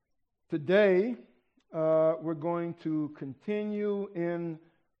Today, we're going to continue in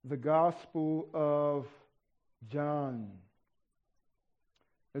the Gospel of John.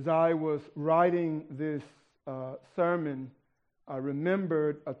 As I was writing this sermon, I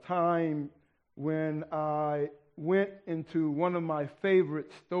remembered a time when I went into one of my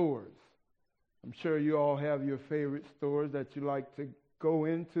favorite stores. I'm sure you all have your favorite stores that you like to go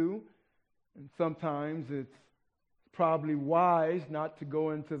into, and sometimes it's probably wise not to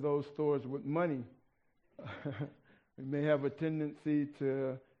go into those stores with money. We may have a tendency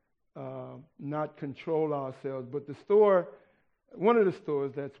to not control ourselves. But one of the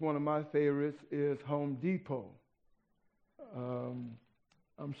stores that's one of my favorites is Home Depot.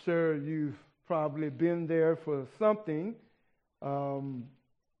 I'm sure you've probably been there for something.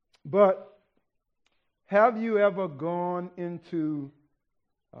 But have you ever gone into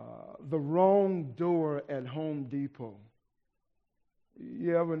the wrong door at Home Depot?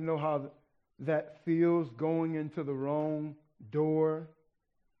 You ever know how that feels, going into the wrong door?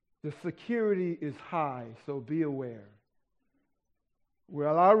 The security is high, so be aware.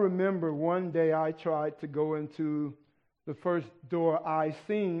 Well, I remember one day I tried to go into the first door I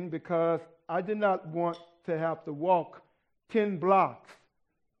seen because I did not want to have to walk 10 blocks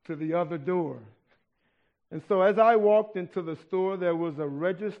to the other door. And so as I walked into the store, there was a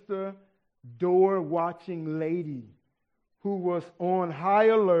register door watching lady who was on high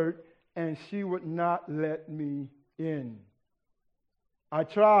alert, and she would not let me in. I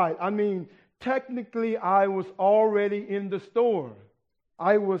tried. Technically I was already in the store.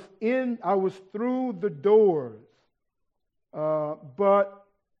 I was through the doors. But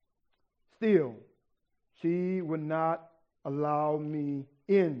still, she would not allow me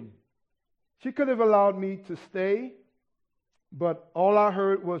in. She could have allowed me to stay, but all I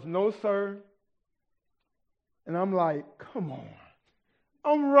heard was, "No, sir." And I'm like, come on.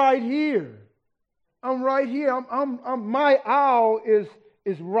 I'm right here. My aisle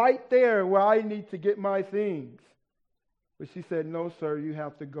is right there where I need to get my things. But she said, "No, sir, you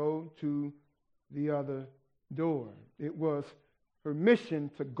have to go to the other door." It was her mission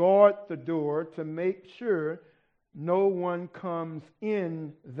to guard the door to make sure no one comes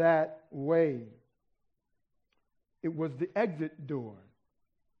in that way. It was the exit door.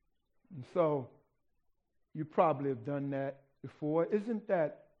 And so you probably have done that before. Isn't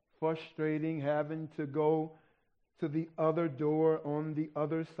that frustrating, having to go to the other door on the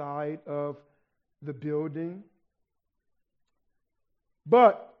other side of the building?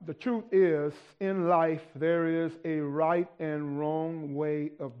 But the truth is, in life, there is a right and wrong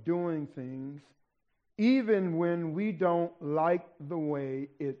way of doing things, even when we don't like the way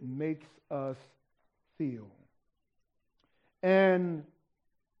it makes us feel. And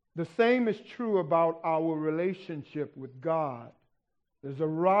the same is true about our relationship with God. There's a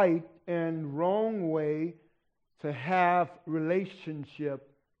right and wrong way to have relationship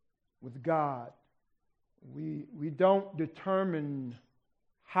with God. We don't determine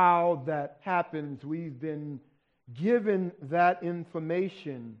how that happens. We've been given that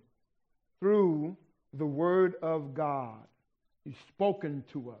information through the Word of God. He's spoken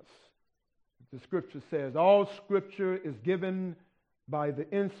to us. The Scripture says, all Scripture is given by the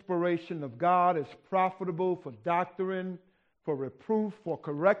inspiration of God, is profitable for doctrine, for reproof, for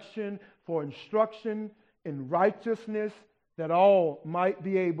correction, for instruction in righteousness, that all might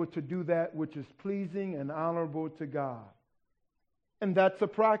be able to do that which is pleasing and honorable to God. And that's a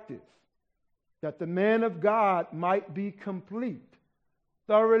practice, that the man of God might be complete,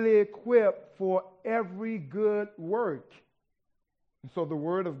 thoroughly equipped for every good work. And so the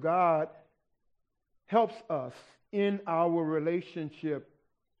Word of God helps us in our relationship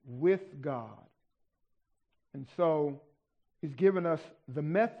with God. And so He's given us the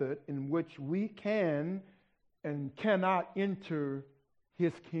method in which we can and cannot enter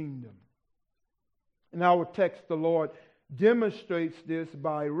His kingdom. In our text, the Lord demonstrates this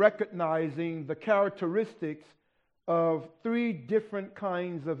by recognizing the characteristics of three different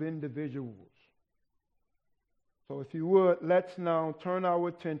kinds of individuals. So if you would, let's now turn our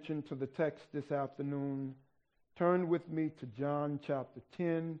attention to the text this afternoon. Turn with me to John chapter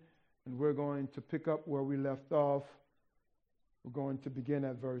 10, and we're going to pick up where we left off. We're going to begin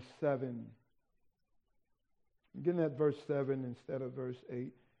at verse 7. Begin at verse 7 instead of verse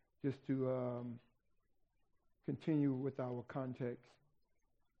 8, just to continue with our context.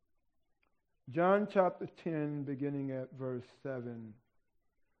 John chapter 10, beginning at verse 7.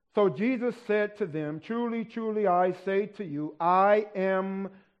 So Jesus said to them, "Truly, truly, I say to you, I am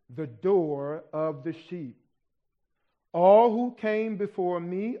the door of the sheep. All who came before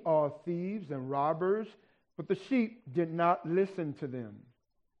me are thieves and robbers, but the sheep did not listen to them.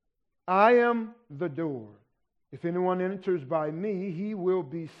 I am the door. If anyone enters by me, he will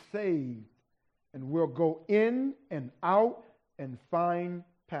be saved and will go in and out and find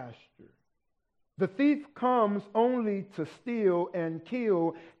pasture. The thief comes only to steal and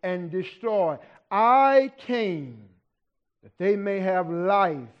kill and destroy. I came that they may have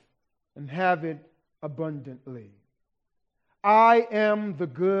life and have it abundantly. I am the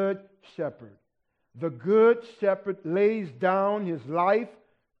good shepherd. The good shepherd lays down his life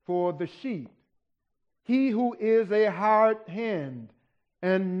for the sheep. He who is a hired hand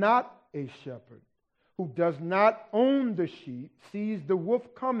and not a shepherd, who does not own the sheep, sees the wolf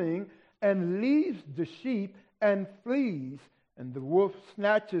coming and leaves the sheep and flees, and the wolf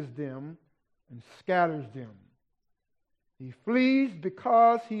snatches them and scatters them. He flees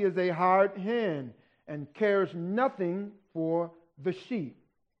because he is a hired hand and cares nothing for the sheep.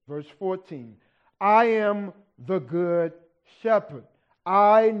 Verse 14, I am the good shepherd.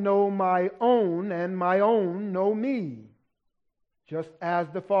 I know my own, and my own know me. Just as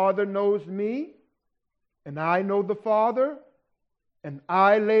the Father knows me, and I know the Father, and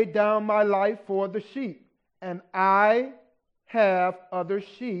I lay down my life for the sheep. And I have other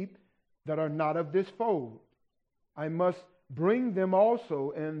sheep that are not of this fold. I must bring them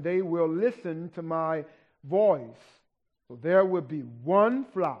also, and they will listen to my voice. So there will be one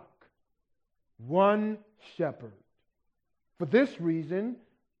flock, one shepherd. For this reason,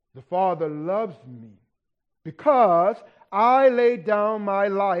 the Father loves me, because I laid down my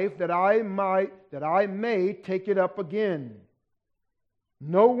life that I may take it up again.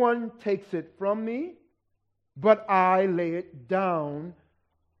 No one takes it from me, but I lay it down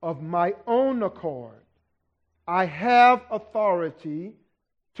of my own accord. I have authority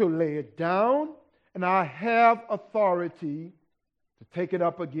to lay it down, and I have authority to take it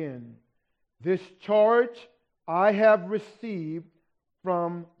up again. This charge I have received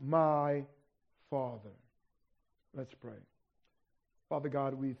from my Father. Let's pray. Father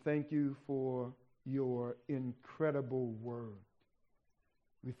God, we thank you for your incredible word.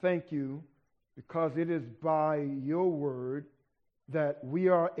 We thank you because it is by your word that we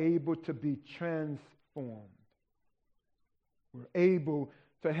are able to be transformed. We're able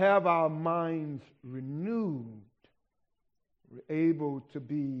to have our minds renewed. We're able to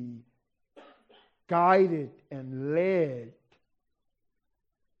be guided and led.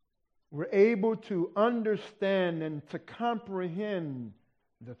 We're able to understand and to comprehend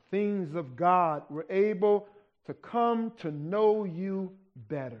the things of God. We're able to come to know you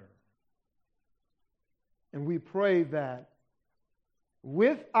better. And we pray that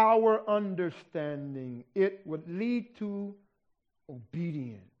with our understanding, it would lead to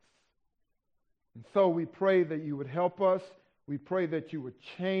obedience. And so we pray that you would help us. We pray that you would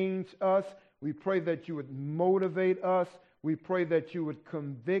change us. We pray that you would motivate us. We pray that you would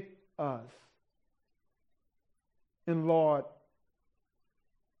convict us. And Lord,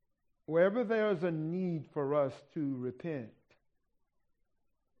 wherever there's a need for us to repent,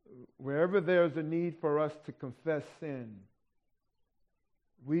 wherever there's a need for us to confess sin,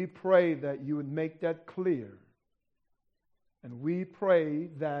 we pray that you would make that clear. And we pray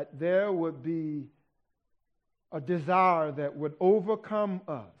that there would be a desire that would overcome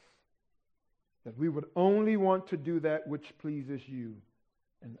us, that we would only want to do that which pleases you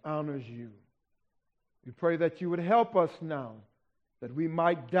and honors you. We pray that you would help us now, that we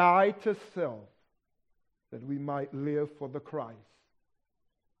might die to self, that we might live for the Christ.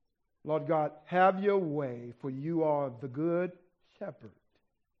 Lord God, have your way, for you are the good shepherd.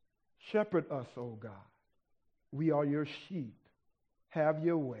 Shepherd us, O God. We are your sheep. Have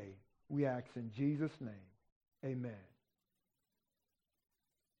your way. We ask in Jesus' name. Amen.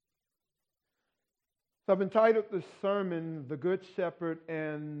 So I've entitled this sermon, The Good Shepherd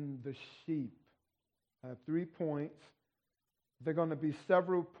and the Sheep. I have 3 points. There are going to be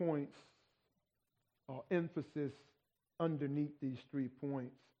several points or emphasis underneath these 3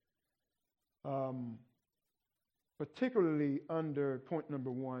 points. Particularly under point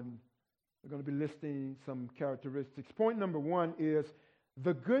number 1, we're going to be listing some characteristics. Point number 1 is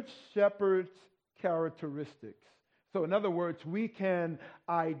the Good Shepherd's characteristics. So in other words, we can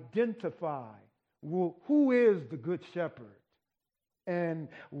identify who is the Good Shepherd and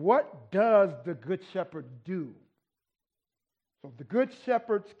what does the Good Shepherd do. So the Good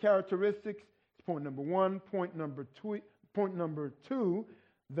Shepherd's characteristics is point number 1. Point number 2,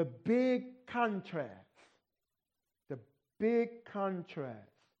 the big contrast. The big contrast.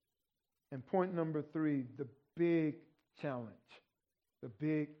 And point number 3, the big challenge. The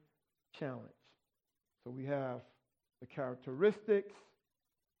big challenge. So we have the characteristics,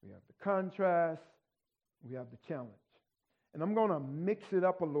 we have the contrast, we have the challenge. And I'm going to mix it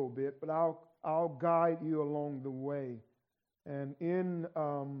up a little bit, but I'll guide you along the way. And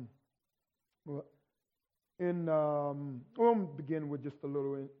we'll begin with just a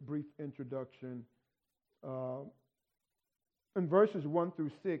little brief introduction. In verses 1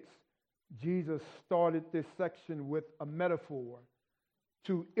 through 6, Jesus started this section with a metaphor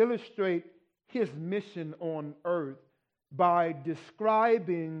to illustrate his mission on earth by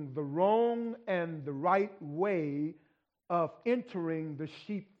describing the wrong and the right way of entering the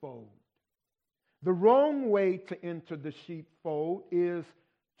sheepfold. The wrong way to enter the sheepfold is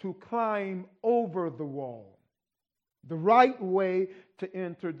to climb over the wall. The right way to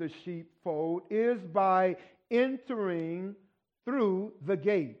enter the sheepfold is by entering through the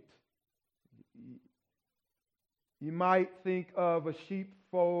gate. You might think of a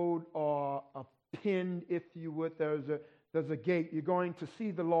sheepfold or a pen, if you would. There's a gate. You're going to see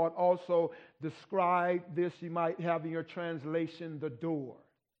the Lord also describe this. You might have in your translation the door,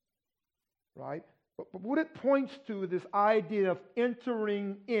 right? But what it points to is this idea of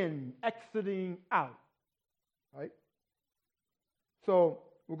entering in, exiting out, right? So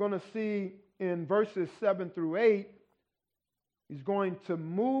we're going to see in verses 7 through 8, he's going to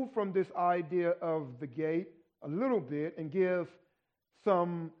move from this idea of the gate a little bit and give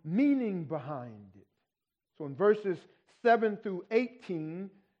some meaning behind it. So in verses 7 through 18,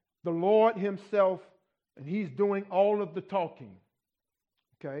 the Lord himself, and he's doing all of the talking.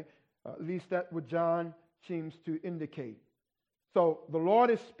 Okay? At least that's what John seems to indicate. So the Lord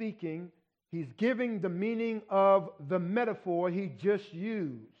is speaking. He's giving the meaning of the metaphor he just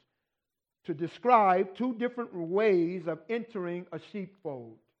used to describe two different ways of entering a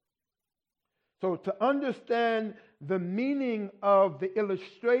sheepfold. So to understand the meaning of the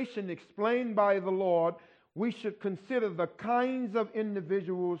illustration explained by the Lord, we should consider the kinds of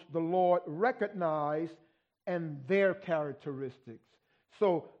individuals the Lord recognized and their characteristics.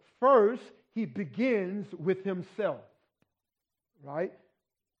 So first, he begins with himself, right?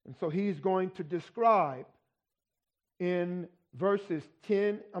 And so he's going to describe in verses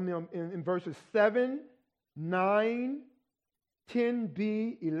 7, 9,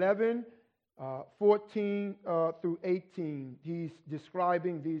 10b, 11, 14 through 18. He's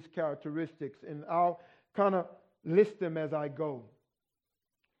describing these characteristics, and I'll kind of list them as I go.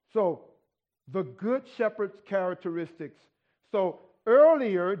 So, the good shepherd's characteristics. So,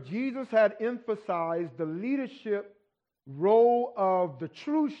 earlier, Jesus had emphasized the leadership role of the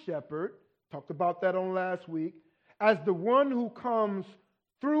true shepherd, talked about that on last week, as the one who comes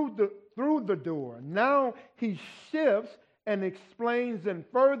through the door. Now he shifts and explains in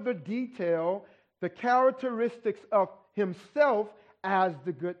further detail the characteristics of himself as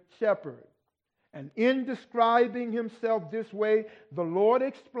the good shepherd. And in describing himself this way, the Lord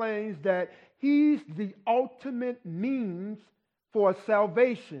explains that he's the ultimate means for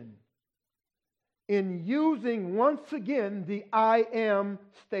salvation in using once again the I am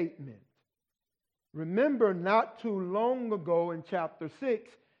statement. Remember, not too long ago in chapter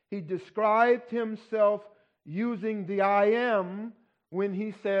 6, he described himself using the I am when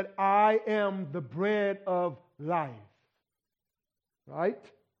he said, I am the bread of life. Right?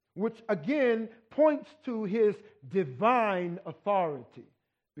 Which again points to his divine authority.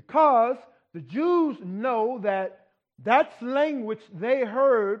 Because the Jews know that that's language they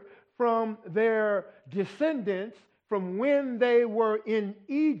heard from their descendants from when they were in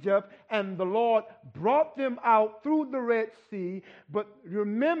Egypt and the Lord brought them out through the Red Sea. But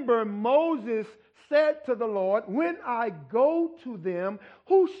remember, Moses said to the Lord, when I go to them,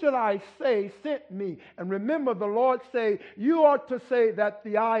 who shall I say sent me? And remember, the Lord say, you ought to say that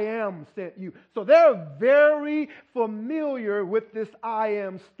the I am sent you. So they're very familiar with this I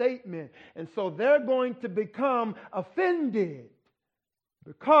am statement. And so they're going to become offended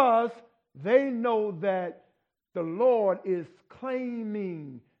because they know that the Lord is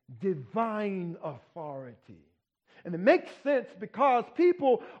claiming divine authority. And it makes sense because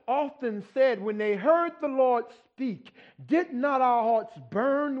people often said when they heard the Lord speak, did not our hearts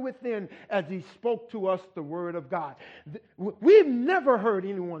burn within as he spoke to us the word of God? We've never heard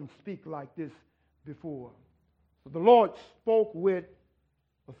anyone speak like this before. So the Lord spoke with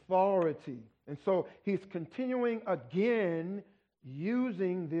authority. And so he's continuing again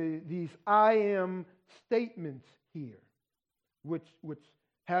using these I am statements here, which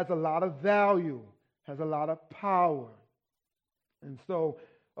has a lot of value, has a lot of power. And so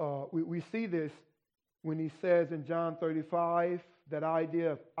we see this when he says in John 35, that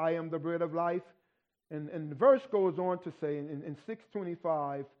idea of I am the bread of life. And the verse goes on to say in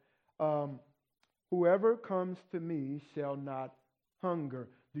 6:25, whoever comes to me shall not hunger.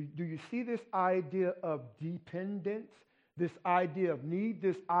 Do you see this idea of dependence? This idea of need,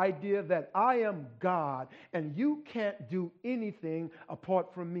 this idea that I am God and you can't do anything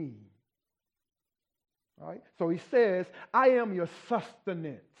apart from me. All right? So he says, I am your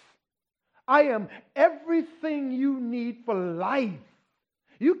sustenance. I am everything you need for life.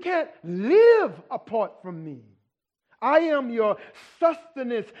 You can't live apart from me. I am your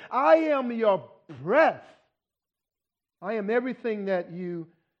sustenance. I am your breath. I am everything that you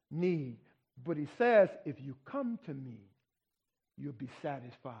need. But he says, if you come to me, you'll be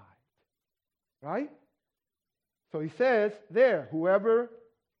satisfied. Right? So he says there, whoever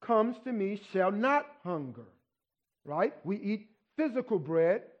comes to me shall not hunger. Right? We eat physical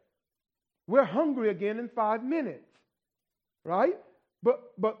bread. We're hungry again in 5 minutes. Right?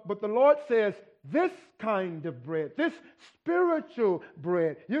 But the Lord says, this kind of bread, this spiritual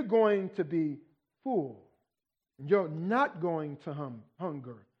bread, you're going to be full. You're not going to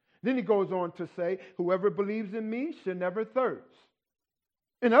hunger. Then he goes on to say, whoever believes in me shall never thirst.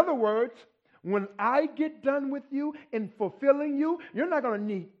 In other words, when I get done with you in fulfilling you, you're not going to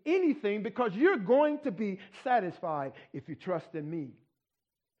need anything because you're going to be satisfied if you trust in me,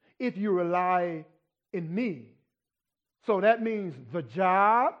 if you rely in me. So that means the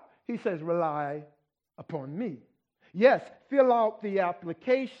job, he says, rely upon me. Yes, fill out the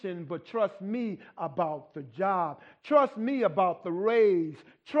application, but trust me about the job. Trust me about the raise.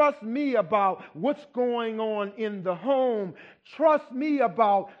 Trust me about what's going on in the home. Trust me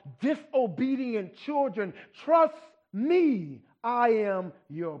about disobedient children. Trust me. I am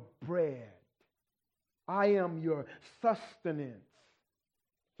your bread. I am your sustenance.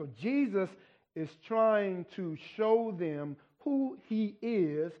 So Jesus is trying to show them who he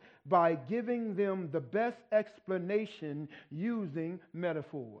is by giving them the best explanation using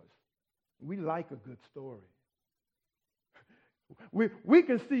metaphors. We like a good story. We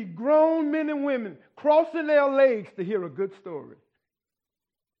can see grown men and women crossing their legs to hear a good story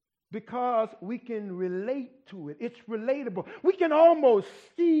because we can relate to it. It's relatable. We can almost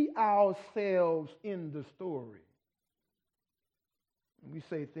see ourselves in the story. We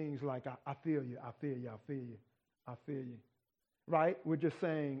say things like, I feel you, I feel you, I feel you, I feel you. Right? We're just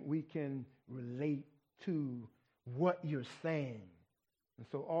saying we can relate to what you're saying. And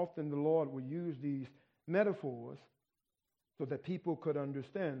so often the Lord will use these metaphors so that people could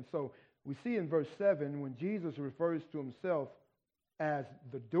understand. So we see in verse 7, when Jesus refers to himself as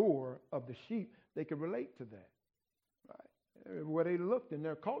the door of the sheep, they can relate to that. Right? Everywhere they looked in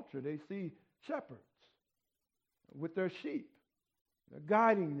their culture, they see shepherds with their sheep. They're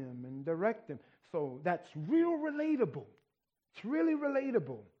guiding them and directing them. So that's real relatable. It's really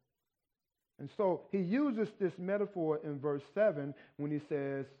relatable. And so he uses this metaphor in verse 7 when he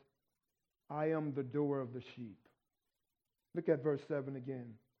says, I am the door of the sheep. Look at verse 7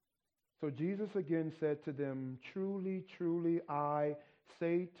 again. So Jesus again said to them, truly, truly, I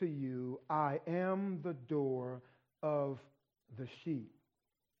say to you, I am the door of the sheep.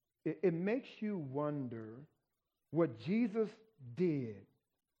 It makes you wonder what Jesus did.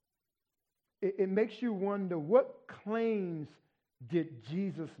 It makes you wonder, what claims did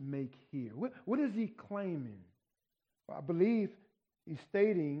Jesus make here? What is he claiming? Well, I believe he's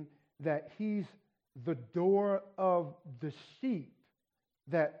stating that he's the door of the sheep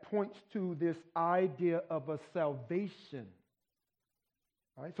that points to this idea of a salvation.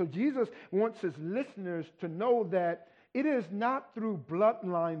 All right? So Jesus wants his listeners to know that it is not through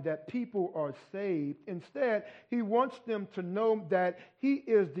bloodline that people are saved. Instead, he wants them to know that he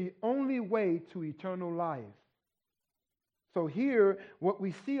is the only way to eternal life. So here, what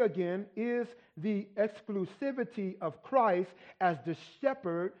we see again is the exclusivity of Christ as the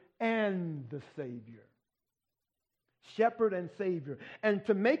shepherd and the Savior. Shepherd and Savior. And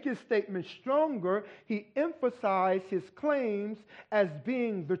to make his statement stronger, he emphasized his claims as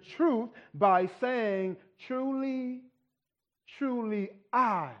being the truth by saying, truly, truly,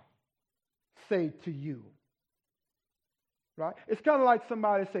 I say to you. Right? It's kind of like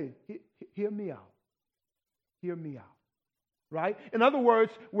somebody say, hear me out. Hear me out. Right? In other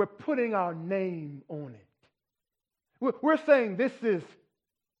words, we're putting our name on it. We're saying this is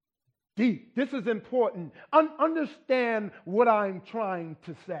deep. This is important. Understand what I'm trying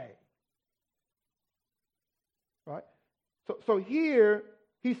to say. Right? So here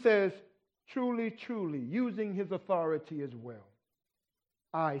he says, truly, truly, using his authority as well,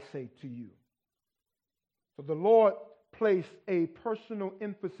 I say to you. So the Lord placed a personal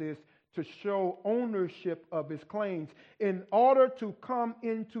emphasis to show ownership of his claims. In order to come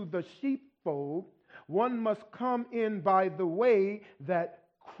into the sheepfold, one must come in by the way that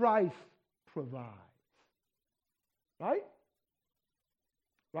Christ provides. Right?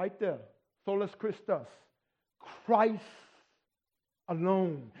 Right there. Solus Christus. Christ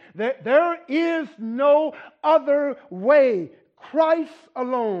alone. There is no other way. Christ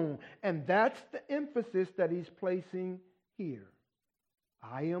alone. And that's the emphasis that he's placing here.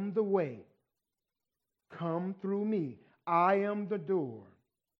 I am the way. Come through me. I am the door.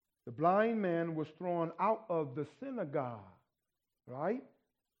 The blind man was thrown out of the synagogue, right?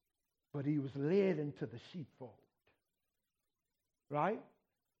 But he was led into the sheepfold, right?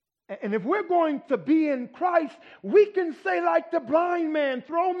 And if we're going to be in Christ, we can say like the blind man,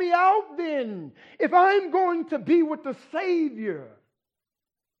 throw me out then. If I'm going to be with the Savior,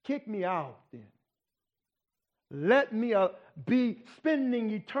 kick me out then. Let me be spending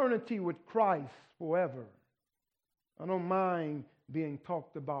eternity with Christ forever. I don't mind being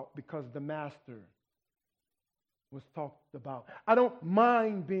talked about because the Master was talked about. I don't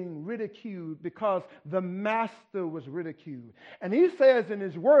mind being ridiculed because the Master was ridiculed. And he says in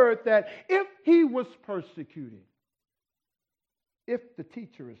his word that if he was persecuted, if the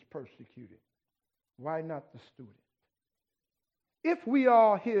teacher is persecuted, why not the student? If we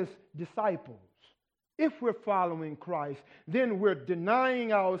are his disciples, if we're following Christ, then we're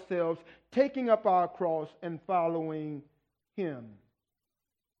denying ourselves, taking up our cross, and following him.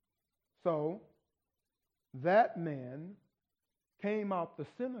 So, that man came out the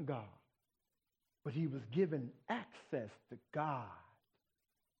synagogue, but he was given access to God.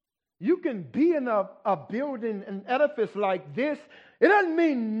 You can be in a building, an edifice like this. It doesn't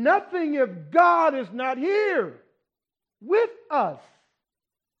mean nothing if God is not here with us,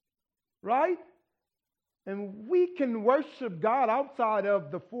 right? And we can worship God outside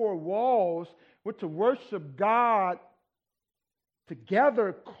of the four walls. We're to worship God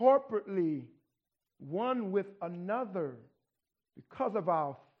together corporately, one with another, because of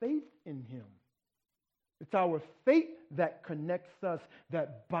our faith in him. It's our faith that connects us,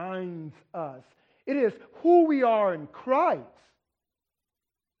 that binds us. It is who we are in Christ.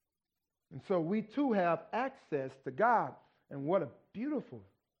 And so we too have access to God. And what a beautiful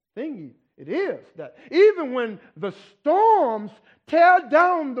thing it is that even when the storms tear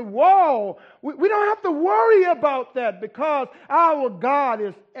down the wall, we don't have to worry about that because our God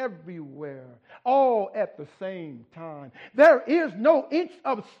is everywhere, all at the same time. There is no inch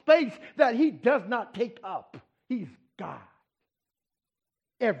of space that he does not take up. He's God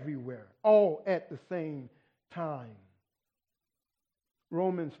everywhere, all at the same time.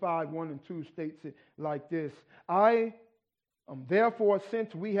 Romans 5:1-2 states it like this: Therefore,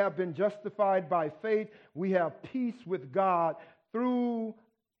 since we have been justified by faith, we have peace with God through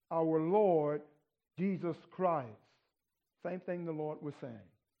our Lord Jesus Christ. Same thing the Lord was saying.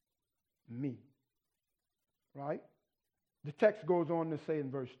 Me. Right? The text goes on to say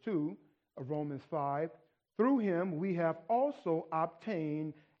in verse 2 of Romans 5, through him we have also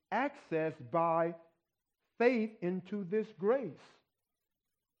obtained access by faith into this grace.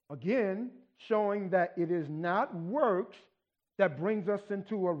 Again, showing that it is not works that brings us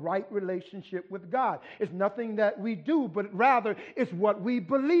into a right relationship with God. It's nothing that we do, but rather it's what we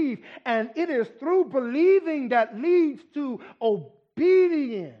believe. And it is through believing that leads to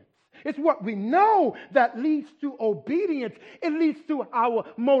obedience. It's what we know that leads to obedience. It leads to our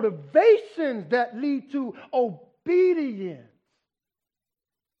motivations that lead to obedience.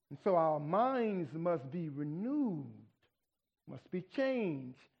 And so our minds must be renewed, must be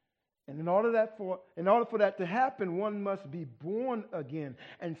changed. And in order for that to happen, one must be born again.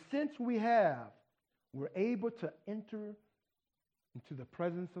 And since we're able to enter into the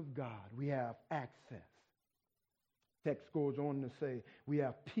presence of God. We have access. Text goes on to say, we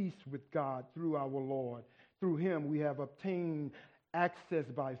have peace with God through our Lord. Through him we have obtained access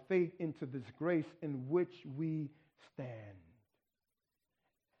by faith into this grace in which we stand.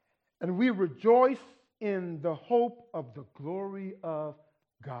 And we rejoice in the hope of the glory of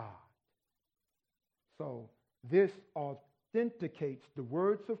God. So this authenticates the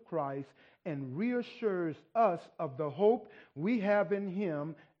words of Christ and reassures us of the hope we have in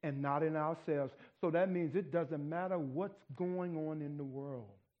him and not in ourselves. So that means it doesn't matter what's going on in the world,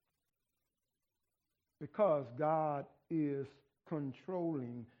 because God is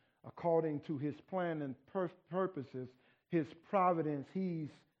controlling according to his plan and purposes, his providence. He's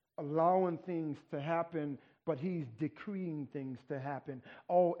allowing things to happen, but he's decreeing things to happen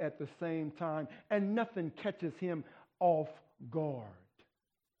all at the same time, and nothing catches him off guard.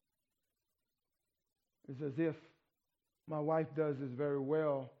 It's as if my wife does this very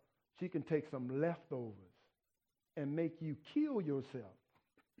well. She can take some leftovers and make you kill yourself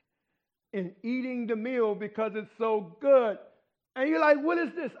in eating the meal because it's so good. And you're like, what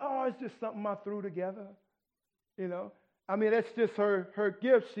is this? Oh, it's just something I threw together. You know, I mean, that's just her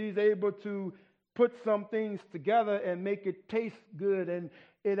gift. She's able to put some things together and make it taste good, and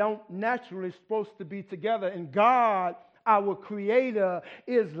it don't naturally supposed to be together. And God, our Creator,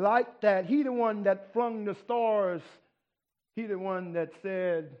 is like that. He the one that flung the stars. He the one that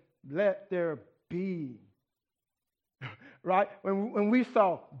said, let there be. Right? When we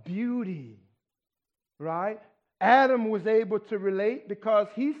saw beauty, right? Adam was able to relate because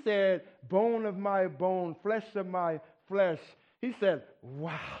he said, bone of my bone, flesh of my flesh. He said,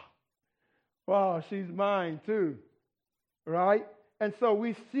 wow, she's mine too. Right? And so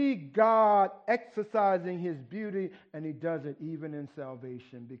we see God exercising his beauty, and he does it even in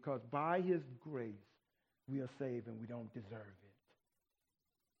salvation, because by his grace we are saved and we don't deserve it.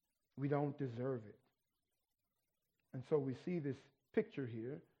 We don't deserve it. And so we see this picture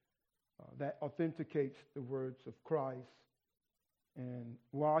here that authenticates the words of Christ. And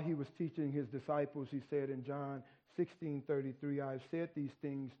while he was teaching his disciples, he said in John 16:33, I have said these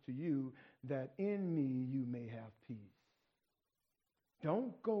things to you that in me you may have peace.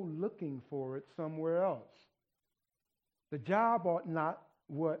 Don't go looking for it somewhere else. The job ought not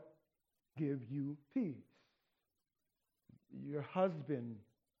what give you peace. Your husband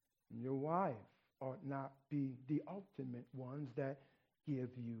and your wife ought not be the ultimate ones that give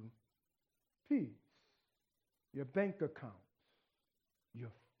you peace. Your bank accounts,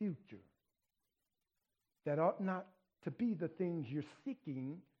 your future, that ought not to be the things you're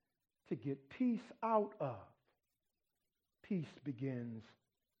seeking to get peace out of. Peace begins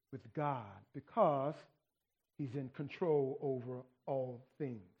with God because he's in control over all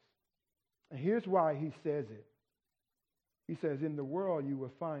things. And here's why he says it. He says, in the world you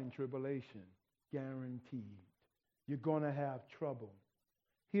will find tribulation, guaranteed. You're going to have trouble.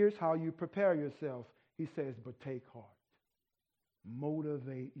 Here's how you prepare yourself. He says, but take heart.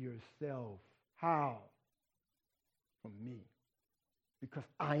 Motivate yourself. How? From me. Because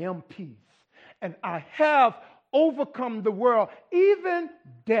I am peace. And I have overcome the world. Even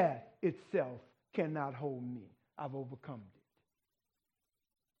death itself cannot hold me. I've overcome it.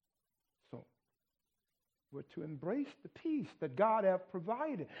 So, we're to embrace the peace that God has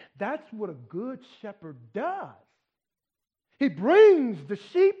provided. That's what a good shepherd does. He brings the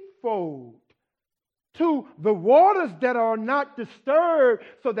sheepfold to the waters that are not disturbed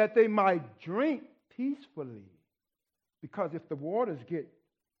so that they might drink peacefully. Because if the waters get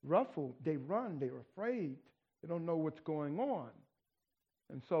ruffled, they run, they're afraid. They don't know what's going on.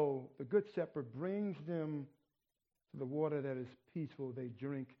 And so the good shepherd brings them to the water that is peaceful. They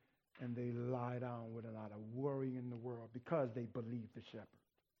drink and they lie down with a lot of worry in the world because they believe the shepherd.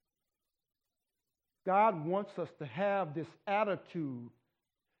 God wants us to have this attitude.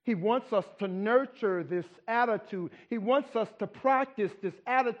 He wants us to nurture this attitude. He wants us to practice this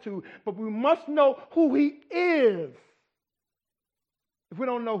attitude, but we must know who he is. If we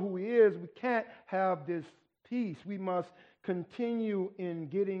don't know who he is, we can't have this peace. We must continue in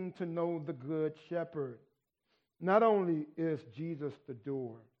getting to know the good shepherd. Not only is Jesus the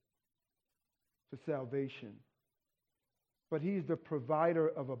door to salvation, but he's the provider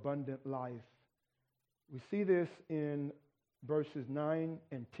of abundant life. We see this in verses 9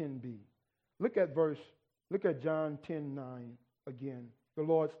 and 10b. Look at John 10:9 again. The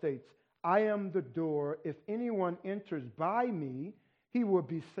Lord states, I am the door. If anyone enters by me, he will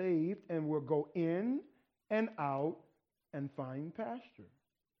be saved and will go in and out and find pasture.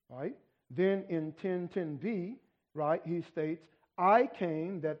 Right? Then in 10:10b, right, he states, I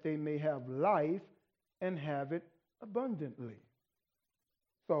came that they may have life and have it abundantly.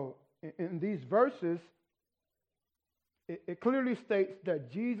 So in these verses, it clearly states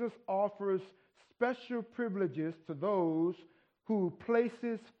that Jesus offers special privileges to those who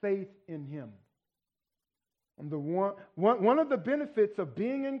places faith in him. And one of the benefits of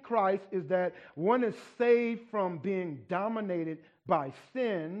being in Christ is that one is saved from being dominated by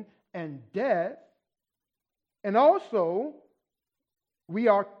sin and death, and also we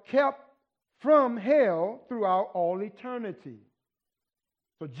are kept from hell throughout all eternity.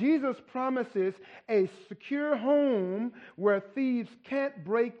 So Jesus promises a secure home where thieves can't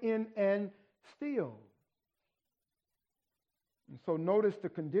break in and steal. And so notice the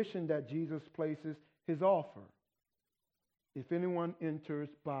condition that Jesus places his offer. If anyone enters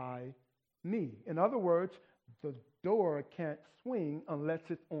by me. In other words, the door can't swing unless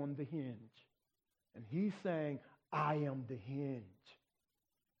it's on the hinge. And he's saying, I am the hinge.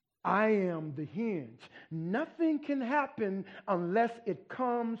 I am the hinge. Nothing can happen unless it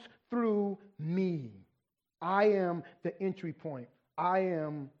comes through me. I am the entry point. I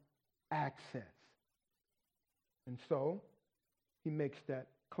am access. And so he makes that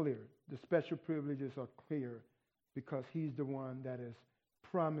clear. The special privileges are clear because he's the one that is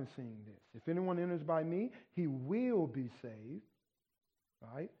promising this. If anyone enters by me, he will be saved,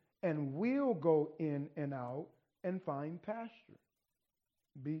 right? And will go in and out and find pasture.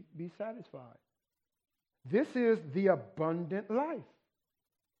 Be satisfied. This is the abundant life,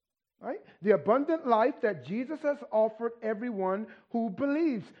 right? The abundant life that Jesus has offered everyone who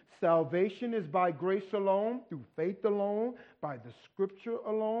believes. Salvation is by grace alone, through faith alone, by the scripture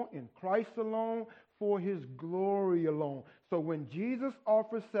alone, in Christ alone, for his glory alone. So when Jesus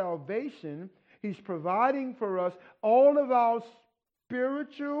offers salvation, he's providing for us all of our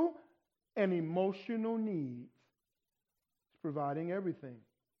spiritual and emotional needs. He's providing everything.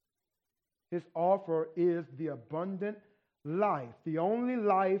 His offer is the abundant life, the only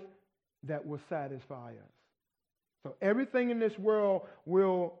life that will satisfy us. So everything in this world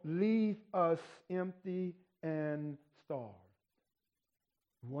will leave us empty and starved,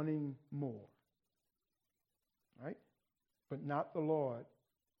 wanting more. Right? But not the Lord.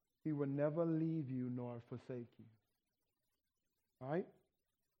 He will never leave you nor forsake you. Right?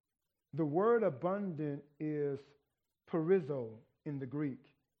 The word abundant is perizo in the Greek.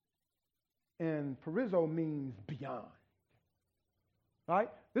 And perizo means beyond. Right?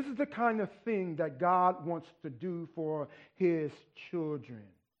 This is the kind of thing that God wants to do for his children.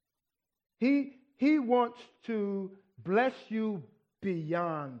 He wants to bless you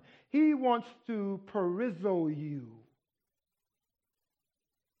beyond. He wants to perizo you.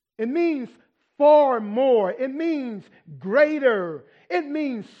 It means far more. It means greater. It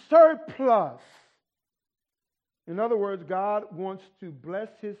means surplus. In other words, God wants to bless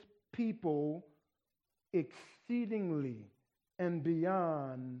his people exceedingly and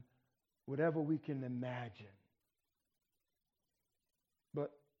beyond whatever we can imagine.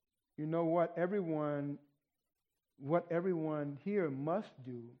 But you know what everyone here must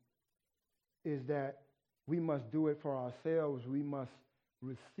do is that we must do it for ourselves. We must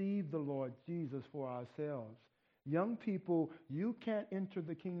receive the Lord Jesus for ourselves. Young people, you can't enter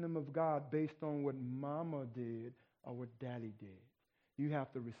the kingdom of God based on what mama did or what daddy did. You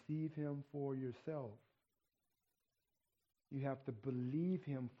have to receive him for yourself. You have to believe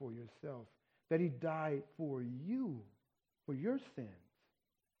him for yourself, that he died for you, for your sins,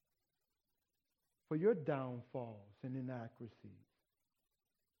 for your downfalls and inaccuracies,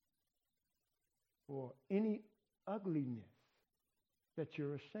 for any ugliness that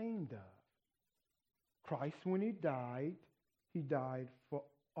you're ashamed of. Christ, when he died for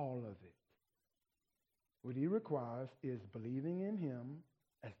all of it. What he requires is believing in him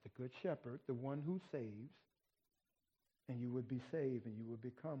as the good shepherd, the one who saves, and you would be saved and you would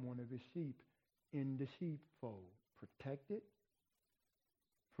become one of his sheep in the sheepfold. Protected,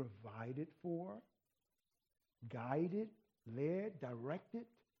 provided for, guided, led, directed.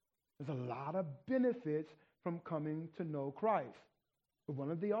 There's a lot of benefits from coming to know Christ. But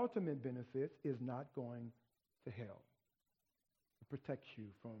one of the ultimate benefits is not going to hell. It protects you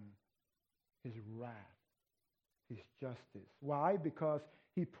from his wrath, his justice. Why? Because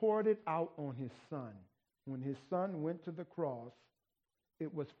he poured it out on his son. When his son went to the cross,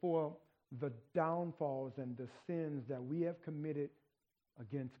 it was for the downfalls and the sins that we have committed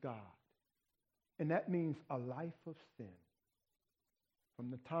against God. And that means a life of sin.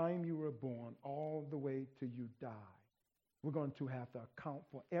 From the time you were born all the way till you die, we're going to have to account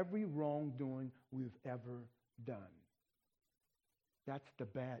for every wrongdoing we've ever done. That's the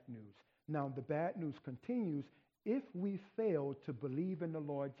bad news. Now, the bad news continues if we fail to believe in the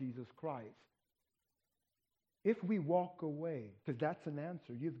Lord Jesus Christ. If we walk away, because that's an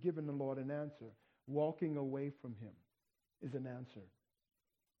answer. You've given the Lord an answer. Walking away from him is an answer.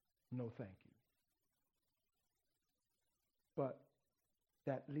 No, thank you. But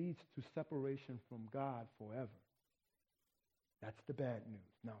that leads to separation from God forever. That's the bad news.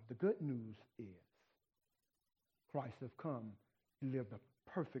 Now, the good news is Christ has come to live a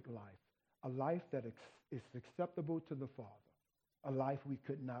perfect life, a life that is acceptable to the Father, a life we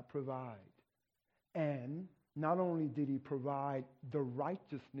could not provide. And not only did he provide the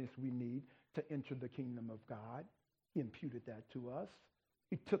righteousness we need to enter the kingdom of God, he imputed that to us.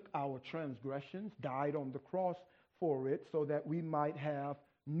 He took our transgressions, died on the cross for it so that we might have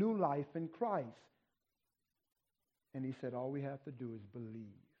new life in Christ. And he said all we have to do is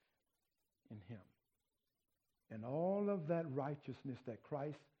believe in him. And all of that righteousness that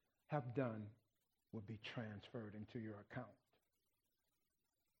Christ have done will be transferred into your account.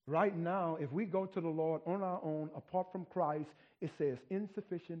 Right now, if we go to the Lord on our own, apart from Christ, it says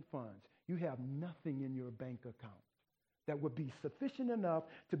insufficient funds. You have nothing in your bank account that would be sufficient enough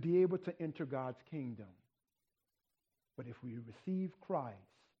to be able to enter God's kingdom. But if we receive Christ,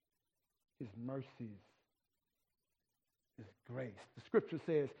 his mercies is grace. The scripture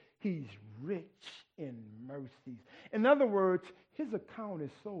says he's rich in mercies. In other words, his account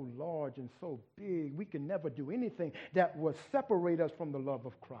is so large and so big, we can never do anything that will separate us from the love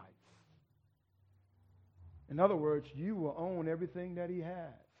of Christ. In other words, you will own everything that he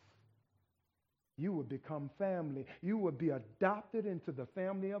has. You will become family. You will be adopted into the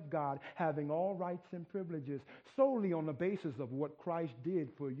family of God, having all rights and privileges solely on the basis of what Christ did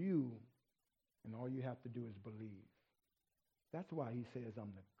for you. And all you have to do is believe. That's why he says,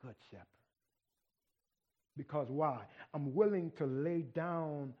 I'm the good shepherd. Because why? I'm willing to lay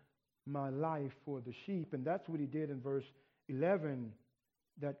down my life for the sheep. And that's what he did in verse 11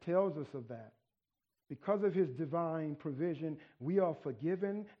 that tells us of that. Because of his divine provision, we are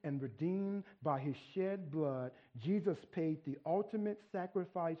forgiven and redeemed by his shed blood. Jesus paid the ultimate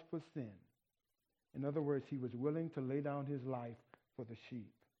sacrifice for sin. In other words, he was willing to lay down his life for the sheep.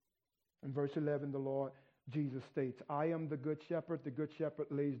 In verse 11, the Lord Jesus states, I am the good shepherd. The good shepherd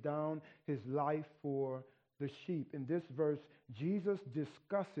lays down his life for the sheep. In this verse, Jesus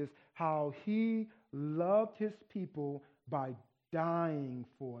discusses how he loved his people by dying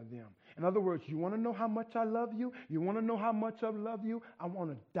for them. In other words, you want to know how much I love you? You want to know how much I love you? I want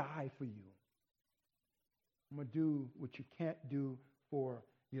to die for you. I'm going to do what you can't do for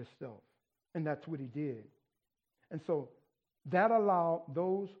yourself. And that's what he did. And so that allowed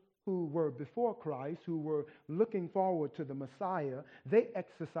those who were before Christ, who were looking forward to the Messiah, they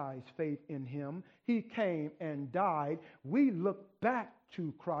exercised faith in him. He came and died. We look back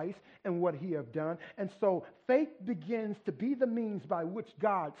to Christ and what he have done. And so faith begins to be the means by which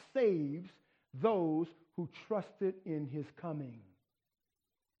God saves those who trusted in his coming,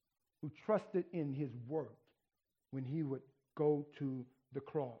 who trusted in his work when he would go to the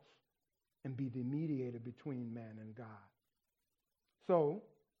cross and be the mediator between man and God. So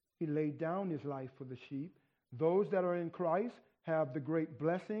he laid down his life for the sheep. Those that are in Christ have the great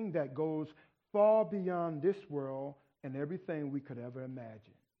blessing that goes far beyond this world and everything we could ever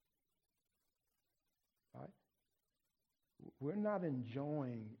imagine. Right? We're not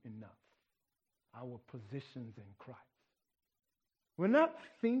enjoying enough our positions in Christ. We're not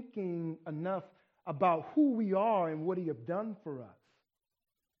thinking enough about who we are and what he has done for us.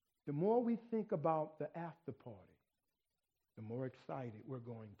 The more we think about the after party, the more excited we're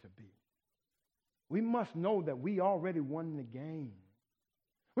going to be. We must know that we already won the game.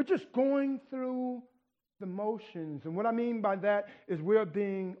 We're just going through the motions. And what I mean by that is we're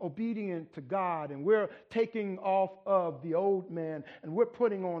being obedient to God, and we're taking off of the old man, and we're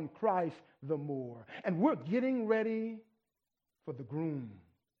putting on Christ the more. And we're getting ready for the groom.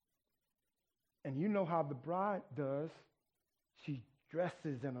 And you know how the bride does. She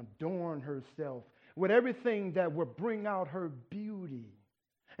dresses and adorns herself with everything that will bring out her beauty.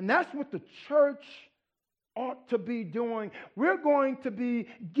 And that's what the church ought to be doing. We're going to be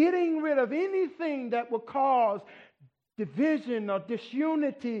getting rid of anything that will cause division or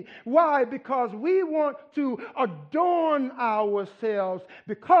disunity. Why? Because we want to adorn ourselves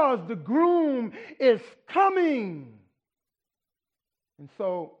because the groom is coming. And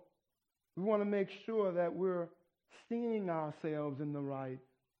so we want to make sure that we're seeing ourselves in the right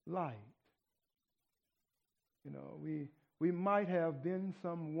light. You know, we might have been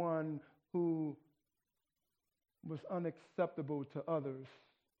someone who was unacceptable to others,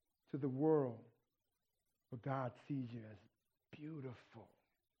 to the world, but God sees you as beautiful.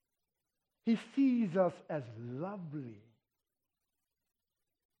 He sees us as lovely,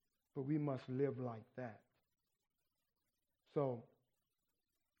 but we must live like that. So,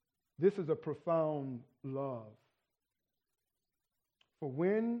 this is a profound love. For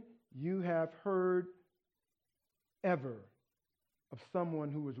when you have heard ever of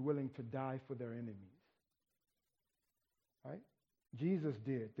someone who was willing to die for their enemies. Right? Jesus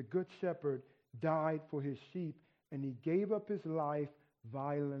did. The good shepherd died for his sheep, and he gave up his life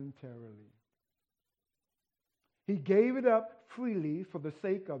voluntarily. He gave it up freely for the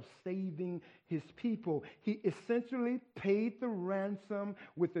sake of saving his people. He essentially paid the ransom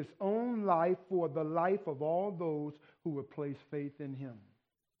with his own life for the life of all those who would place faith in him.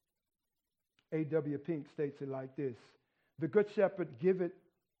 A.W. Pink states it like this: the good shepherd giveth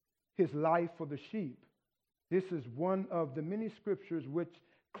his life for the sheep. This is one of the many scriptures which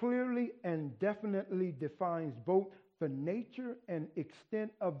clearly and definitely defines both the nature and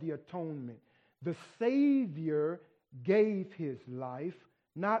extent of the atonement. The Savior gave his life,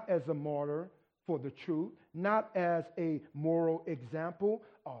 not as a martyr for the truth, not as a moral example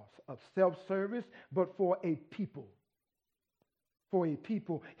of self-service, but for a people. For a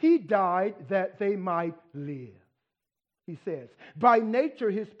people. He died that they might live. he says. By nature,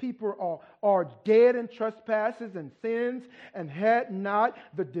 his people are dead in trespasses and sins, and had not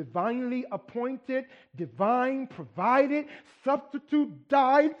the divinely appointed, divine provided substitute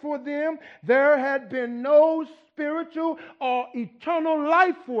died for them, there had been no spiritual or eternal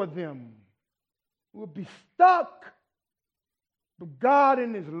life for them. We'll be stuck. But God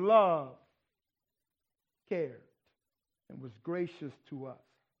in his love cared and was gracious to us,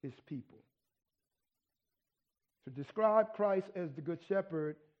 his people. To describe Christ as the Good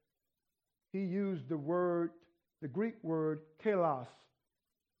Shepherd, he used the Greek word kalos,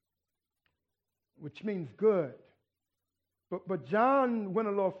 which means good. But John went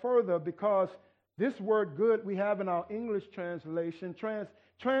a little further, because this word good we have in our English translation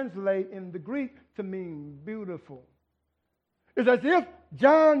translate in the Greek to mean beautiful. It's as if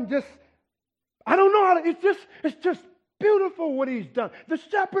John just, I don't know how to, it's just beautiful what he's done. The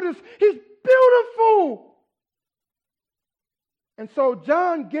shepherd he's beautiful. And so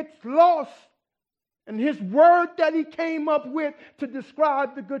John gets lost, and his word that he came up with to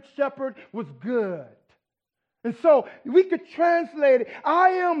describe the Good Shepherd was good. And so we could translate it, I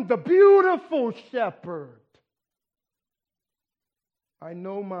am the beautiful shepherd. I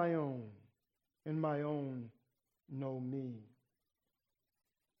know my own, and my own know me.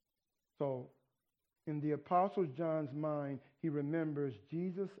 So in the Apostle John's mind, he remembers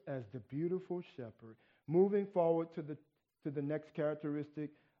Jesus as the beautiful shepherd. Moving forward to the next characteristic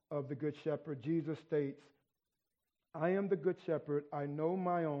of the Good Shepherd, Jesus states, I am the Good Shepherd, I know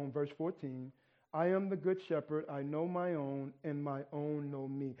my own, verse 14. I am the Good Shepherd, I know my own, and my own know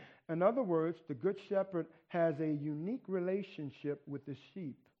me. In other words, the Good Shepherd has a unique relationship with the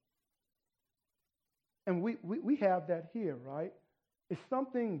sheep. And we have that here, right? It's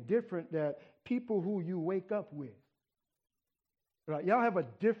something different that people who you wake up with, right? Y'all have a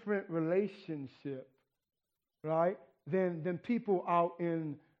different relationship, right, than people out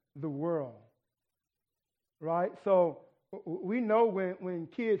in the world, right? So we know when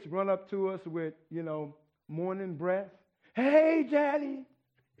kids run up to us with, morning breath. Hey, Daddy.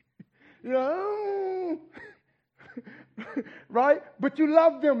 Right? But you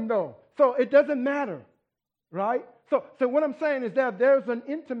love them, though. So it doesn't matter, right? So what I'm saying is that there's an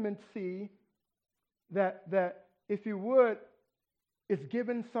intimacy that if you would, is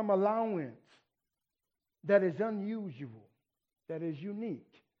given some allowance that is unusual, that is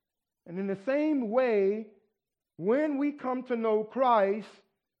unique. And in the same way, when we come to know Christ,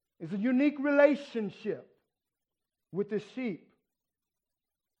 it's a unique relationship with the sheep.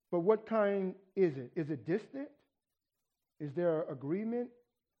 But what kind is it? Is it distant? Is there agreement?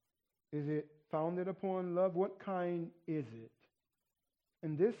 Is it founded upon love? What kind is it?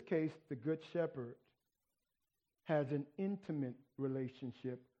 In this case, the Good Shepherd has an intimate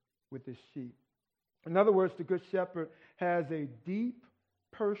relationship with his sheep. In other words, the Good Shepherd has a deep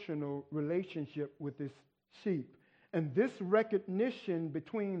personal relationship with his sheep. And this recognition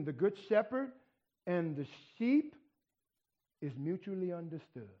between the Good Shepherd and the sheep is mutually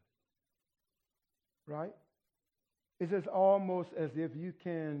understood. Right? It's almost as if you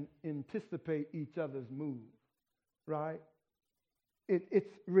can anticipate each other's move. Right?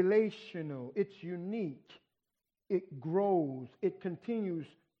 It's relational. It's unique. It grows. It continues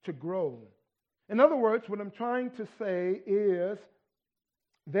to grow. In other words, what I'm trying to say is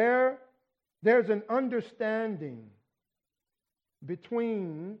there's an understanding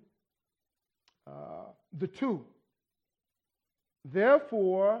between the two.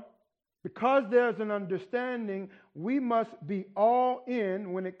 Therefore, because there's an understanding, we must be all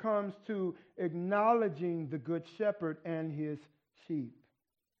in when it comes to acknowledging the Good Shepherd and his sheep.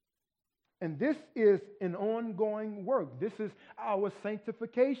 And this is an ongoing work. This is our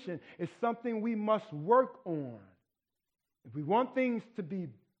sanctification. It's something we must work on. If we want things to be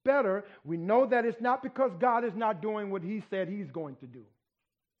better, we know that it's not because God is not doing what he said he's going to do.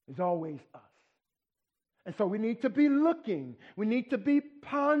 It's always us. And so we need to be looking. We need to be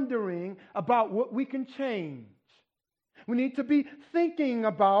pondering about what we can change. We need to be thinking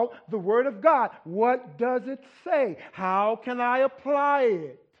about the Word of God. What does it say? How can I apply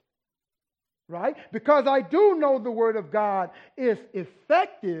it? Right? Because I do know the Word of God is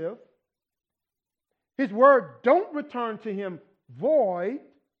effective. His Word don't return to him void.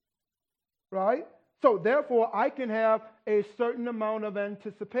 Right? So therefore, I can have a certain amount of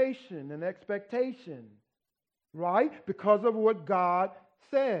anticipation and expectation. Right? Because of what God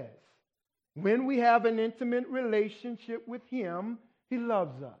says. When we have an intimate relationship with him, he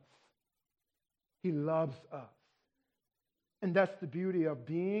loves us. He loves us. And that's the beauty of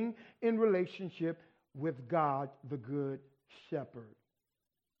being in relationship with God, the Good Shepherd.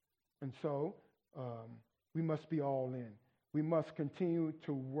 And so, We must be all in. We must continue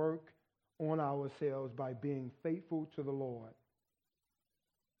to work on ourselves by being faithful to the Lord.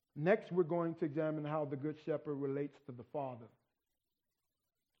 Next, we're going to examine how the Good Shepherd relates to the Father.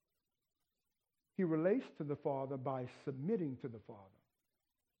 He relates to the Father by submitting to the Father.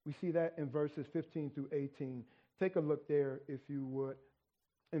 We see that in verses 15 through 18. Take a look there, if you would.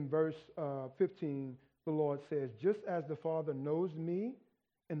 In verse 15, the Lord says, just as the Father knows me,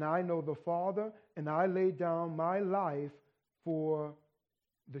 and I know the Father, and I lay down my life for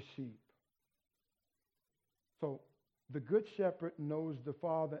the sheep. So the Good Shepherd knows the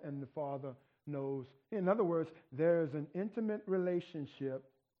Father, and the Father knows. In other words, there is an intimate relationship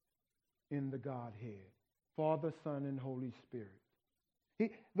in the Godhead, Father, Son, and Holy Spirit.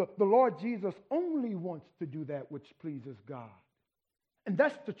 The Lord Jesus only wants to do that which pleases God. And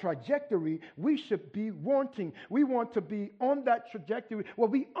that's the trajectory we should be wanting. We want to be on that trajectory where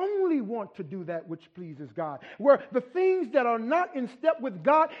we only want to do that which pleases God. Where the things that are not in step with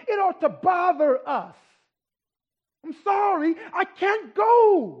God, it ought to bother us. I'm sorry, I can't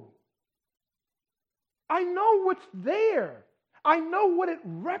go. I know what's there. I know what it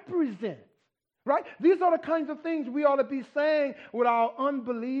represents. Right? These are the kinds of things we ought to be saying with our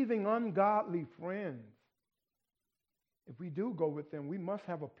unbelieving, ungodly friends. If we do go with them, we must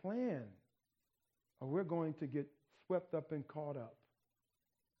have a plan, or we're going to get swept up and caught up.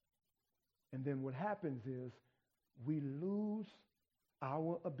 And then what happens is we lose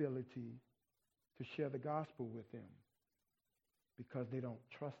our ability to share the gospel with them because they don't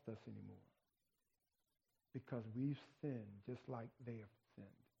trust us anymore. Because we've sinned just like they have sinned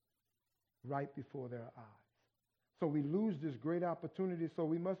right before their eyes. So we lose this great opportunity, so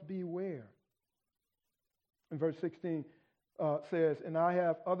we must beware. In verse 16 says, and I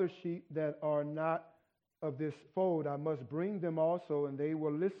have other sheep that are not of this fold. I must bring them also, and they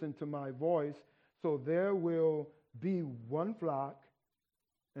will listen to my voice. So there will be one flock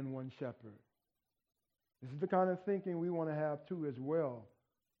and one shepherd. This is the kind of thinking we want to have too as well.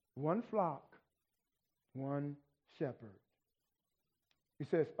 One flock, one shepherd. He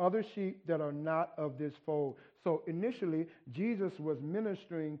says, other sheep that are not of this fold. So initially, Jesus was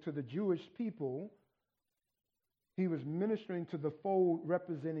ministering to the Jewish people. He was ministering to the fold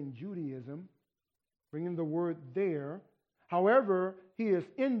representing Judaism, bringing the word there. However, he is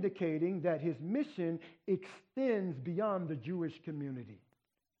indicating that his mission extends beyond the Jewish community.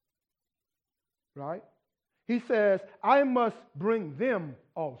 Right? He says, I must bring them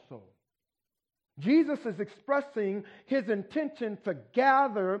also. Jesus is expressing his intention to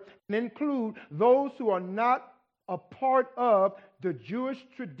gather and include those who are not a part of the Jewish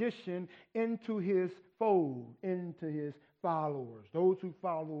tradition into his fold, into his followers, those who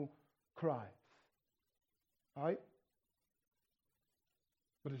follow Christ. All right?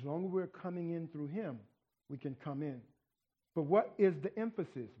 But as long as we're coming in through him, we can come in. But what is the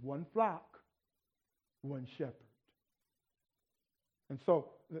emphasis? One flock, one shepherd. And so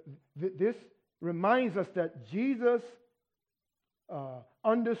this reminds us that Jesus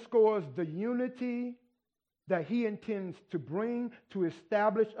underscores the unity that he intends to bring, to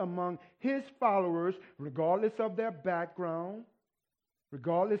establish among his followers, regardless of their background,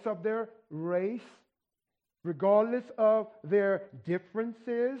 regardless of their race, regardless of their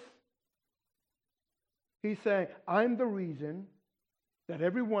differences. He's saying, I'm the reason that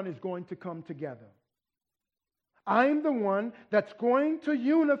everyone is going to come together. I'm the one that's going to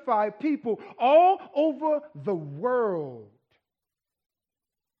unify people all over the world.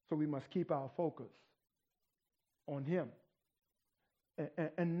 So we must keep our focus on him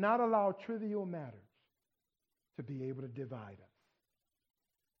and not allow trivial matters to be able to divide us.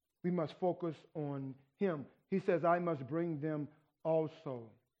 We must focus on him. He says, I must bring them also.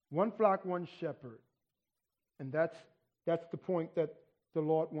 One flock, one shepherd. And that's the point that the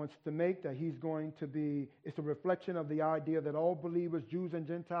Lord wants to make, that he's going to be, it's a reflection of the idea that all believers, Jews and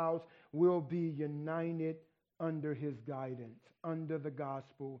Gentiles, will be united under his guidance, under the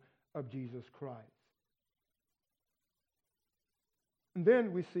gospel of Jesus Christ. And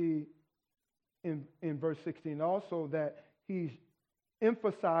then we see in verse 16 also that he's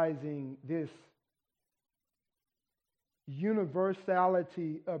emphasizing this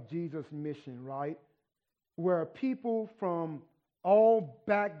universality of Jesus' mission, right? Where people from all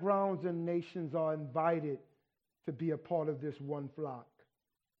backgrounds and nations are invited to be a part of this one flock.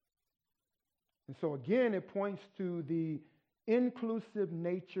 And so again, it points to the inclusive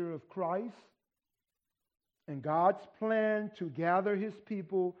nature of Christ and God's plan to gather his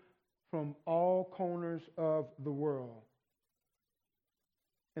people from all corners of the world.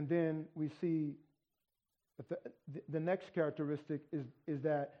 And then we see that the next characteristic is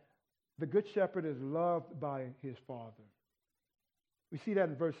that The good shepherd is loved by his Father. We see that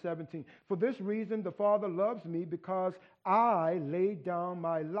in verse 17. For this reason, the Father loves me, because I laid down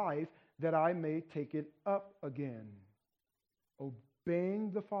my life that I may take it up again.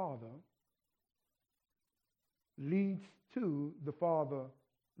 Obeying the Father leads to the Father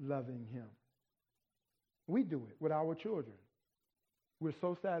loving him. We do it with our children. We're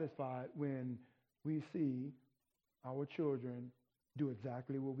so satisfied when we see our children do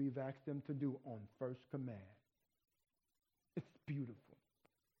exactly what we've asked them to do on first command. It's beautiful,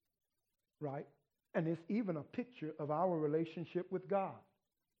 right? And it's even a picture of our relationship with God,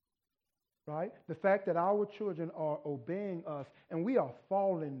 right? The fact that our children are obeying us, and we are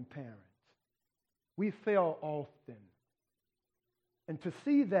fallen parents. We fail often. And to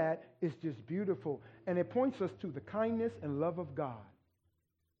see that is just beautiful. And it points us to the kindness and love of God.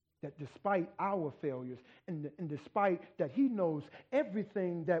 That despite our failures, and despite that he knows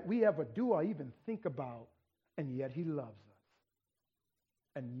everything that we ever do or even think about, and yet he loves us.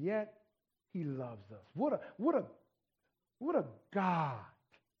 And yet he loves us. What a God.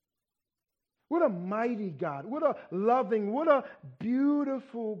 What a mighty God. What a loving, what a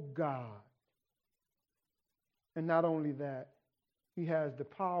beautiful God. And not only that, he has the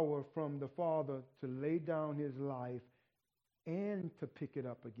power from the Father to lay down his life and to pick it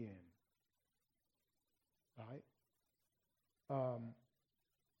up again. Right?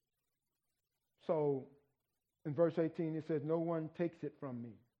 So in verse 18 it says, no one takes it from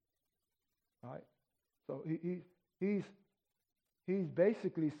me. Right? So he's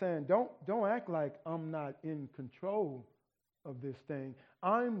basically saying, don't act like I'm not in control of this thing.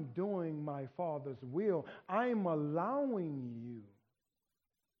 I'm doing my Father's will. I'm allowing you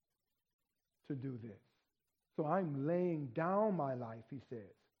to do this. So I'm laying down my life, he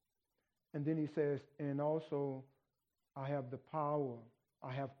says. And then he says, and also I have the power,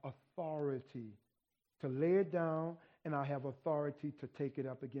 I have authority to lay it down, and I have authority to take it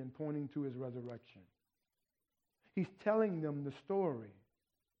up again, pointing to his resurrection. He's telling them the story.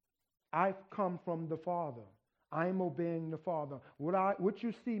 I've come from the Father. I'm obeying the Father. What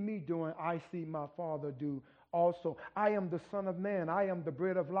you see me doing, I see my Father do also. I am the Son of Man. I am the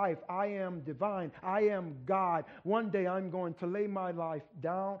bread of life. I am divine. I am God. One day I'm going to lay my life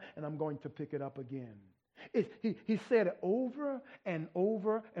down and I'm going to pick it up again. He said it over and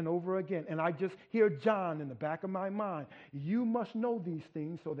over and over again. And I just hear John in the back of my mind. You must know these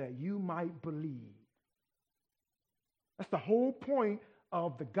things so that you might believe. That's the whole point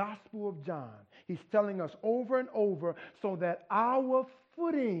of the Gospel of John. He's telling us over and over so that our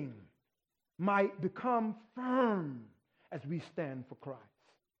footing might become firm as we stand for Christ.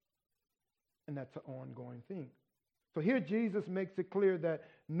 And that's an ongoing thing. So here Jesus makes it clear that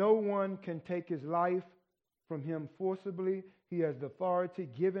no one can take his life from him forcibly. He has the authority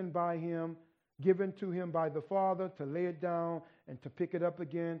given to him by the Father to lay it down and to pick it up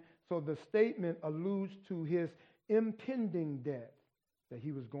again. So the statement alludes to his impending death, that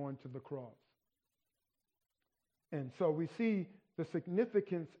he was going to the cross. And so we see the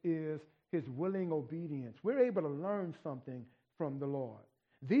significance is his willing obedience. We're able to learn something from the Lord.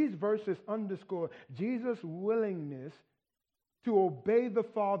 These verses underscore Jesus' willingness to obey the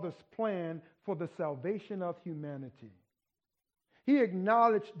Father's plan for the salvation of humanity. He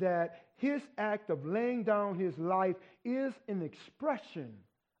acknowledged that his act of laying down his life is an expression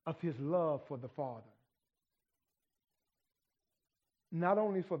of his love for the Father. Not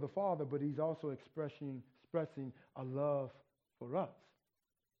only for the Father, but he's also expressing a love for us.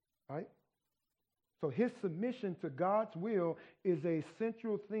 Right? So his submission to God's will is a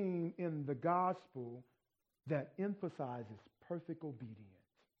central theme in the gospel that emphasizes perfect obedience.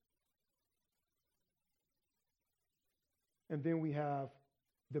 And then we have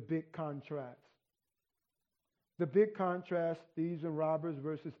the big contrast. The big contrast, thieves and robbers,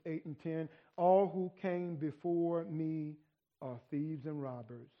 verses 8 and 10. All who came before me are thieves and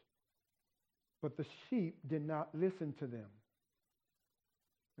robbers, but the sheep did not listen to them.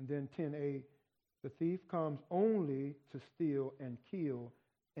 And then 10a, the thief comes only to steal and kill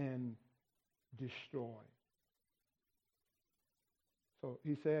and destroy. So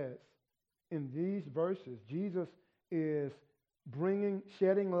he says, in these verses, Jesus is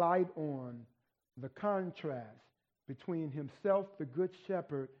shedding light on the contrast between himself, the good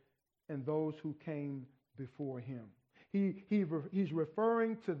shepherd, and those who came before him. He's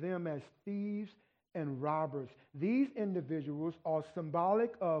referring to them as thieves and robbers. These individuals are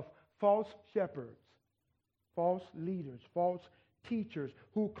symbolic of false shepherds, false leaders, false teachers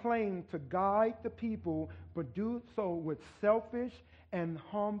who claim to guide the people but do so with selfish and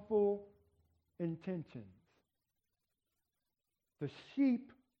harmful intentions. The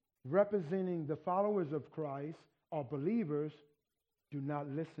sheep representing the followers of Christ or believers, do not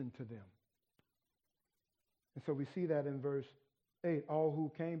listen to them. And so we see that in verse 8. All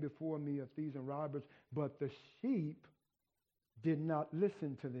who came before me are thieves and robbers, but the sheep did not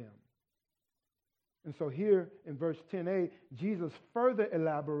listen to them. And so here in verse 10a, Jesus further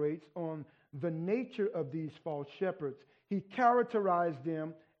elaborates on the nature of these false shepherds. He characterized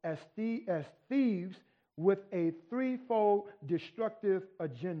them as thieves with a threefold destructive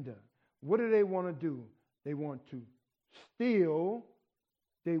agenda. What do they want to do? They want to steal,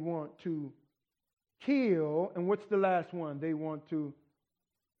 they want to kill, and what's the last one? They want to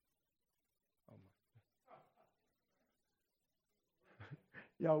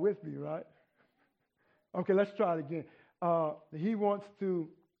y'all with me, right? Okay, let's try it again. He wants to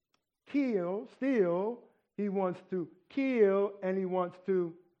kill, steal, he wants to kill, and he wants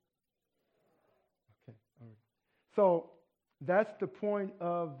to. Okay, all right. So that's the point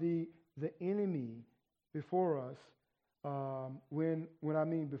of the enemy before us. When I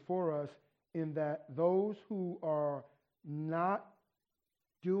mean before us, in that those who are not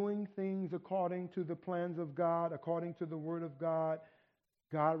doing things according to the plans of God, according to the Word of God,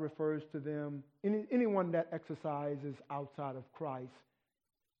 God refers to them, anyone that exercises outside of Christ,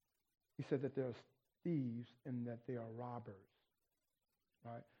 he said that they're thieves and that they are robbers.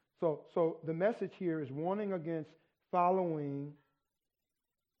 Right? So the message here is warning against following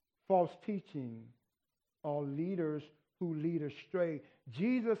false teaching or leaders who lead astray.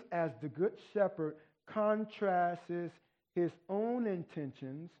 Jesus, as the good shepherd, contrasts his own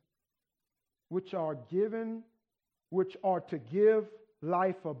intentions, which are to give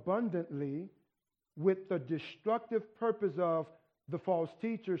life abundantly, with the destructive purpose of the false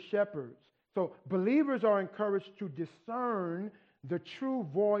teachers, shepherds. So believers are encouraged to discern the true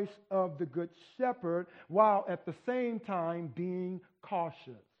voice of the good shepherd while at the same time being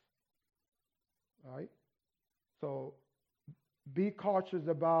cautious. Right? So be cautious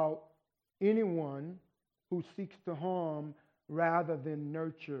about anyone who seeks to harm rather than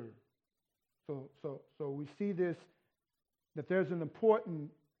nurture. So we see this, that there's an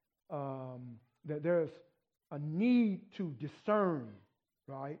important, that there's a need to discern,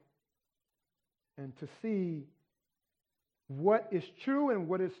 right? And to see what is true and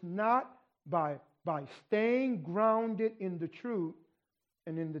what is not by staying grounded in the truth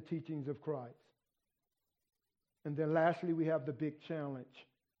and in the teachings of Christ. And then lastly, we have the big challenge,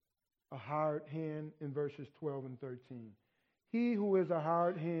 a hired hand in verses 12 and 13. He who is a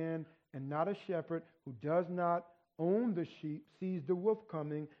hired hand and not a shepherd, who does not own the sheep, sees the wolf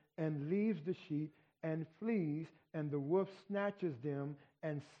coming and leaves the sheep and flees, and the wolf snatches them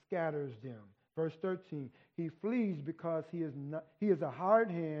and scatters them. Verse 13, he flees because he is a hired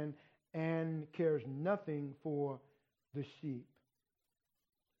hand and cares nothing for the sheep.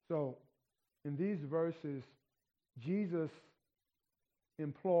 So in these verses, Jesus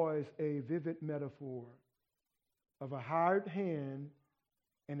employs a vivid metaphor of a hired hand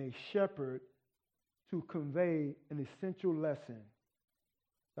and a shepherd to convey an essential lesson.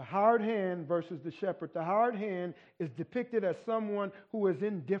 The hired hand versus the shepherd. The hired hand is depicted as someone who is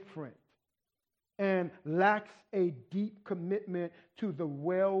indifferent and lacks a deep commitment to the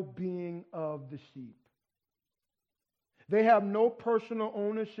well-being of the sheep. They have no personal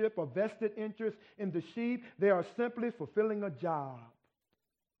ownership or vested interest in the sheep. They are simply fulfilling a job.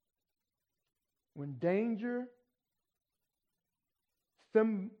 When danger,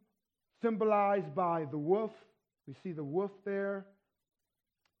 symbolized by the wolf, we see the wolf there.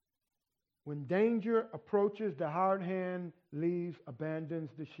 When danger approaches, the hired hand leaves,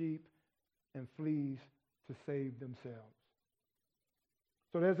 abandons the sheep, and flees to save themselves.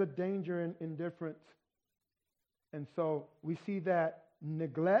 So there's a danger in indifference. And so we see that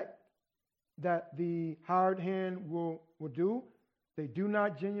neglect that the hired hand will do. They do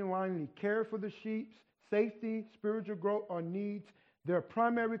not genuinely care for the sheep's safety, spiritual growth, or needs. Their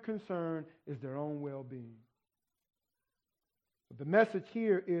primary concern is their own well-being. The message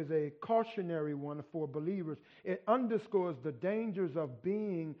here is a cautionary one for believers. It underscores the dangers of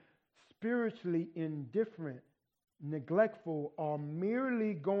being spiritually indifferent, neglectful, or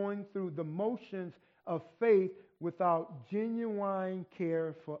merely going through the motions of faith without genuine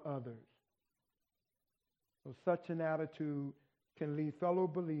care for others. So such an attitude can leave fellow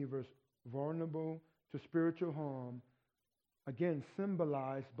believers vulnerable to spiritual harm, again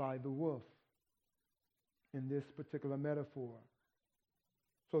symbolized by the wolf in this particular metaphor.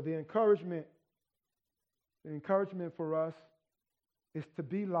 So the encouragement for us is to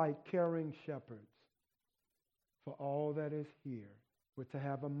be like caring shepherds for all that is here. We're to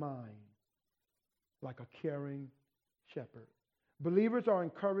have a mind like a caring shepherd. Believers are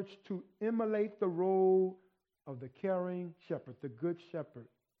encouraged to emulate the role of the caring shepherd, the good shepherd.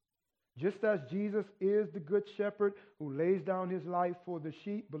 Just as Jesus is the good shepherd who lays down his life for the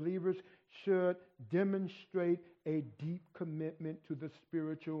sheep, believers should demonstrate a deep commitment to the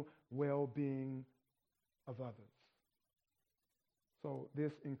spiritual well-being of others. So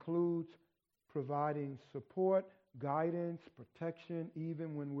this includes providing support, guidance, protection,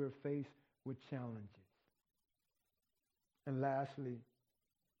 even when we're faced with challenges. And lastly,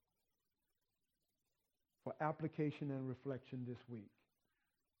 for application and reflection this week,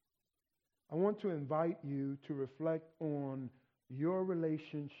 I want to invite you to reflect on your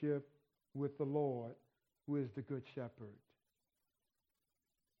relationship with the Lord, who is the Good Shepherd.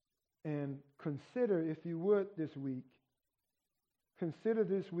 And consider, if you would, this week,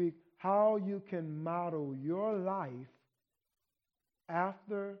 how you can model your life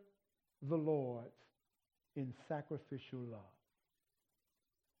after the Lord's in sacrificial love.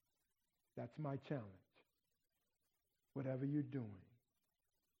 That's my challenge. Whatever you're doing,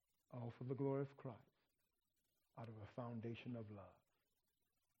 all for the glory of Christ, out of a foundation of love.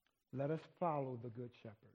 Let us follow the Good Shepherd